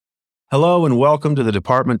Hello and welcome to the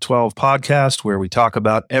Department 12 podcast, where we talk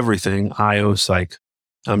about everything IO Psych.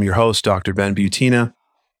 I'm your host, Dr. Ben Butina,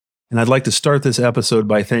 and I'd like to start this episode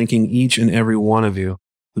by thanking each and every one of you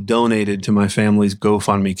who donated to my family's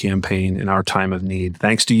GoFundMe campaign in our time of need.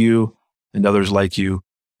 Thanks to you and others like you,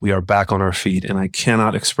 we are back on our feet, and I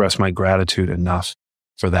cannot express my gratitude enough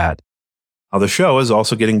for that. Now, the show is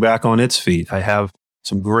also getting back on its feet. I have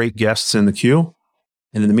some great guests in the queue.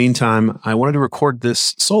 And in the meantime, I wanted to record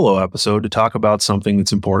this solo episode to talk about something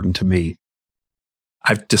that's important to me.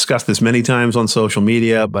 I've discussed this many times on social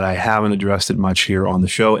media, but I haven't addressed it much here on the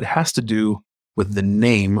show. It has to do with the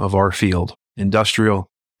name of our field, industrial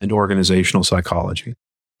and organizational psychology.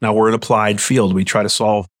 Now, we're an applied field. We try to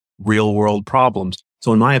solve real-world problems.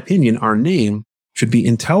 So in my opinion, our name should be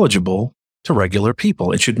intelligible to regular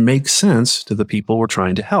people. It should make sense to the people we're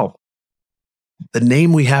trying to help. The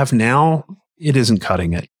name we have now, it isn't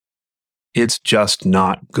cutting it. It's just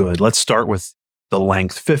not good. Let's start with the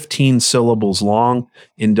length, 15 syllables long,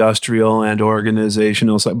 industrial and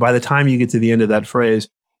organizational. So by the time you get to the end of that phrase,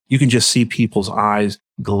 you can just see people's eyes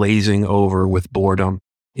glazing over with boredom.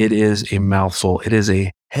 It is a mouthful. It is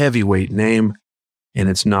a heavyweight name, and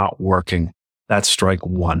it's not working. That's strike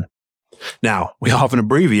one. Now, we often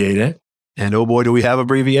abbreviate it, and oh boy, do we have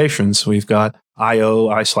abbreviations. We've got IO,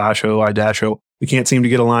 I/O, I-O. We can't seem to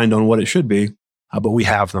get aligned on what it should be, but we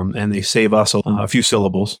have them, and they save us a few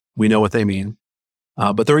syllables. We know what they mean,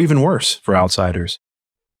 but they're even worse for outsiders.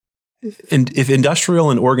 And if industrial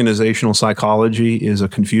and organizational psychology is a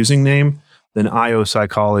confusing name, then IO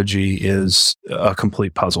psychology is a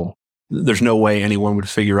complete puzzle. There's no way anyone would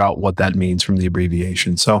figure out what that means from the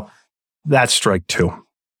abbreviation. So that's strike two.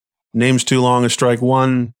 Name's too long is strike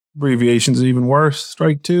one. Abbreviations even worse.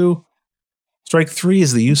 Strike two. Strike three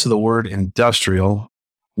is the use of the word industrial,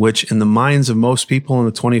 which in the minds of most people in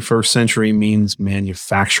the 21st century means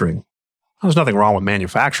manufacturing. There's nothing wrong with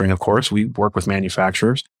manufacturing, of course. We work with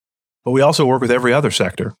manufacturers, but we also work with every other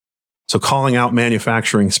sector. So calling out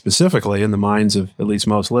manufacturing specifically in the minds of at least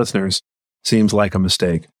most listeners seems like a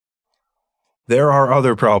mistake. There are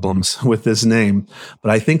other problems with this name, but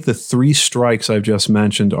I think the three strikes I've just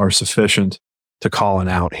mentioned are sufficient to call it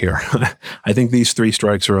out here. I think these three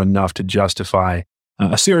strikes are enough to justify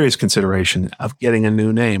a serious consideration of getting a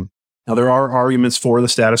new name. Now, there are arguments for the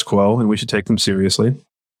status quo, and we should take them seriously.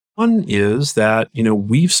 One is that,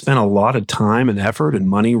 we've spent a lot of time and effort and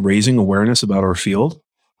money raising awareness about our field,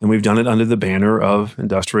 and we've done it under the banner of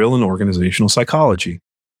industrial and organizational psychology.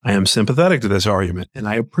 I am sympathetic to this argument, and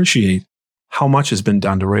I appreciate how much has been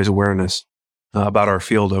done to raise awareness about our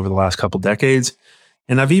field over the last couple decades.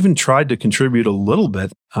 And I've even tried to contribute a little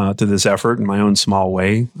bit to this effort in my own small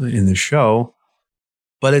way in the show.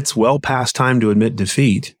 But it's well past time to admit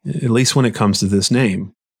defeat, at least when it comes to this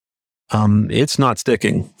name. It's not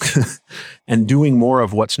sticking. And doing more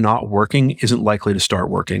of what's not working isn't likely to start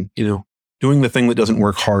working. Doing the thing that doesn't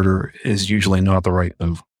work harder is usually not the right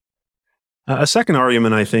move. A second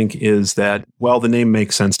argument, I think, is that, the name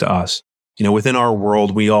makes sense to us. Within our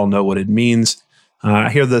world, we all know what it means.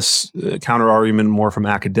 I hear this counter argument more from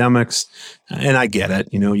academics, and I get it.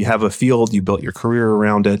 You have a field, you built your career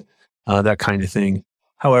around it, that kind of thing.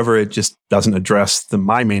 However, it just doesn't address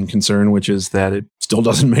my main concern, which is that it still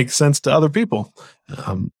doesn't make sense to other people.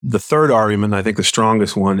 The third argument, I think the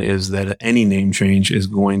strongest one, is that any name change is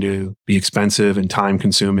going to be expensive and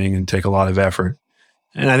time-consuming and take a lot of effort.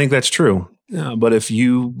 And I think that's true. But if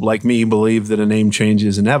you, like me, believe that a name change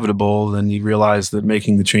is inevitable, then you realize that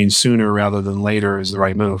making the change sooner rather than later is the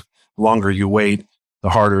right move. The longer you wait, the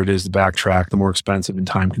harder it is to backtrack, the more expensive and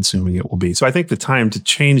time-consuming it will be. So I think the time to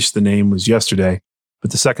change the name was yesterday,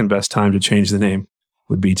 but the second best time to change the name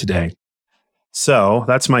would be today. So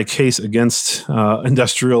that's my case against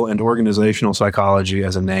industrial and organizational psychology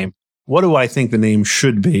as a name. What do I think the name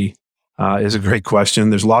should be? Is a great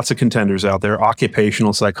question. There's lots of contenders out there.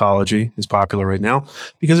 Occupational psychology is popular right now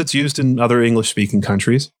because it's used in other English-speaking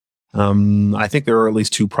countries. I think there are at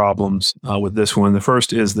least two problems with this one. The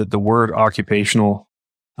first is that the word occupational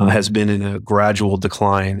has been in a gradual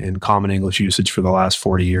decline in common English usage for the last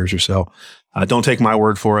 40 years or so. Don't take my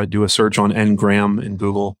word for it. Do a search on ngram in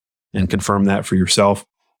Google and confirm that for yourself.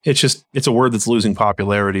 It's a word that's losing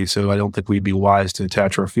popularity, so I don't think we'd be wise to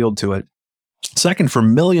attach our field to it. Second, for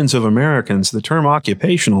millions of Americans, the term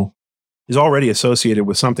occupational is already associated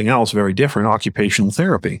with something else very different, occupational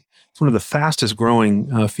therapy. It's one of the fastest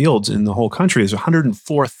growing fields in the whole country. There's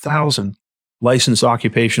 104,000 licensed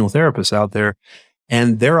occupational therapists out there,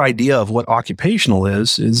 and their idea of what occupational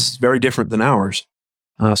is very different than ours.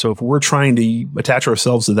 So if we're trying to attach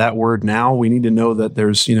ourselves to that word now, we need to know that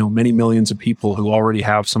there's, many millions of people who already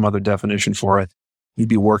have some other definition for it. we'd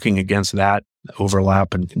be working against that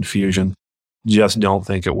overlap and confusion. Just don't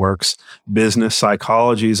think it works. Business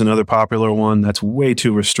psychology is another popular one that's way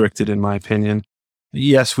too restricted, in my opinion.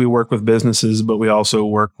 Yes, we work with businesses, but we also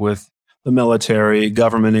work with the military,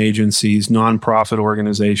 government agencies, nonprofit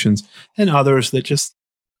organizations, and others that just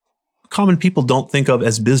common people don't think of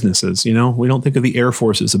as businesses. We don't think of the Air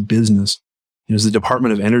Force as a business. As the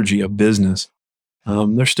Department of Energy a business.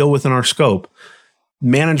 They're still within our scope.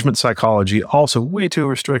 Management psychology, also way too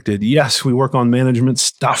restricted. Yes, we work on management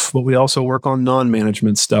stuff, but we also work on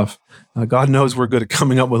non-management stuff. God knows we're good at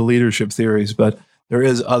coming up with leadership theories, but there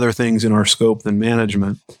is other things in our scope than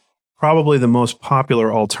management. Probably the most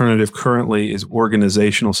popular alternative currently is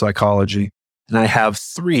organizational psychology. And I have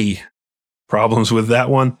 3 problems with that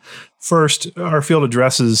one. First, our field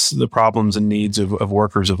addresses the problems and needs of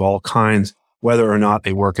workers of all kinds, whether or not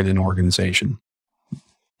they work in an organization.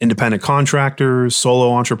 Independent contractors,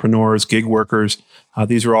 solo entrepreneurs, gig workers,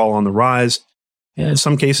 these are all on the rise. In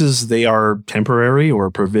some cases, they are temporary or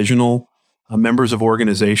provisional members of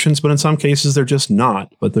organizations, but in some cases, they're just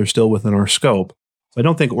not, but they're still within our scope. So I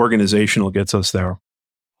don't think organizational gets us there.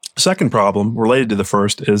 Second problem, related to the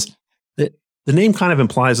first, is that the name kind of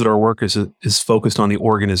implies that our work is focused on the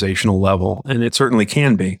organizational level, and it certainly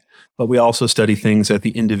can be. But we also study things at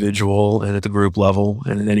the individual and at the group level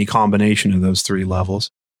and at any combination of those 3 levels.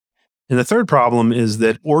 And the third problem is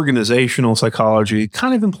that organizational psychology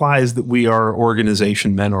kind of implies that we are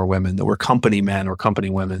organization men or women, that we're company men or company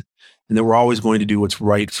women, and that we're always going to do what's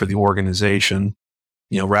right for the organization,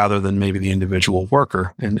 rather than maybe the individual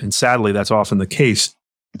worker. And sadly, that's often the case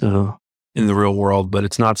in the real world, but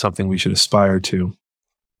it's not something we should aspire to.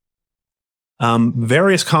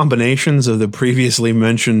 Various combinations of the previously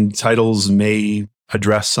mentioned titles may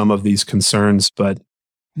address some of these concerns, but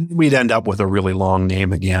we'd end up with a really long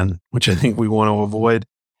name again, which I think we want to avoid.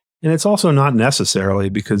 And it's also not necessarily,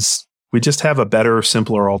 because we just have a better,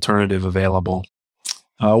 simpler alternative available.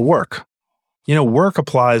 Work. Work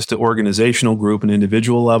applies to organizational, group, and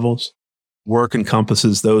individual levels. Work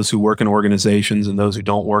encompasses those who work in organizations and those who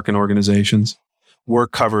don't work in organizations.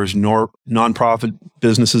 Work covers nonprofit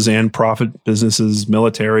businesses and profit businesses,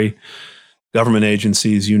 military, government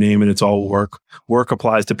agencies, you name it, it's all work. Work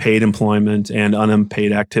applies to paid employment and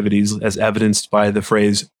unpaid activities, as evidenced by the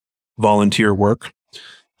phrase volunteer work.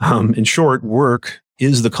 In short, work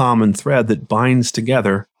is the common thread that binds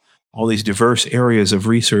together all these diverse areas of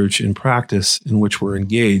research and practice in which we're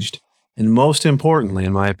engaged. And most importantly,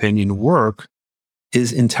 in my opinion, work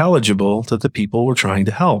is intelligible to the people we're trying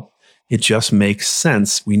to help. It just makes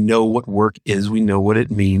sense. We know what work is. We know what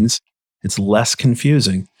it means. It's less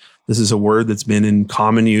confusing. This is a word that's been in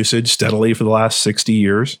common usage steadily for the last 60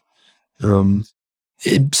 years.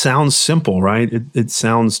 It sounds simple, right? It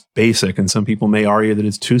sounds basic, and some people may argue that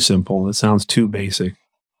it's too simple. It sounds too basic.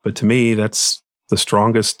 But to me, that's the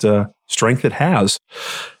strongest strength it has.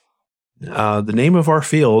 The name of our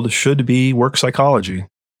field should be work psychology,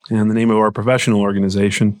 and the name of our professional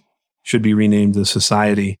organization should be renamed the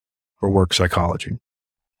Society for Work Psychology.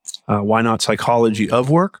 Why not psychology of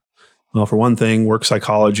work? Well, for one thing, work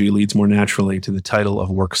psychology leads more naturally to the title of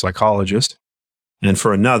work psychologist. And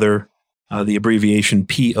for another, the abbreviation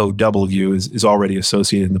POW is already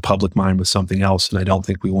associated in the public mind with something else, and I don't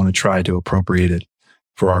think we want to try to appropriate it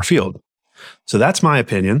for our field. So that's my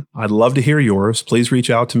opinion. I'd love to hear yours. Please reach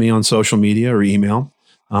out to me on social media or email.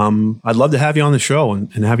 I'd love to have you on the show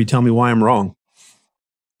and have you tell me why I'm wrong.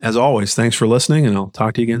 As always, thanks for listening, and I'll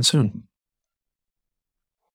talk to you again soon.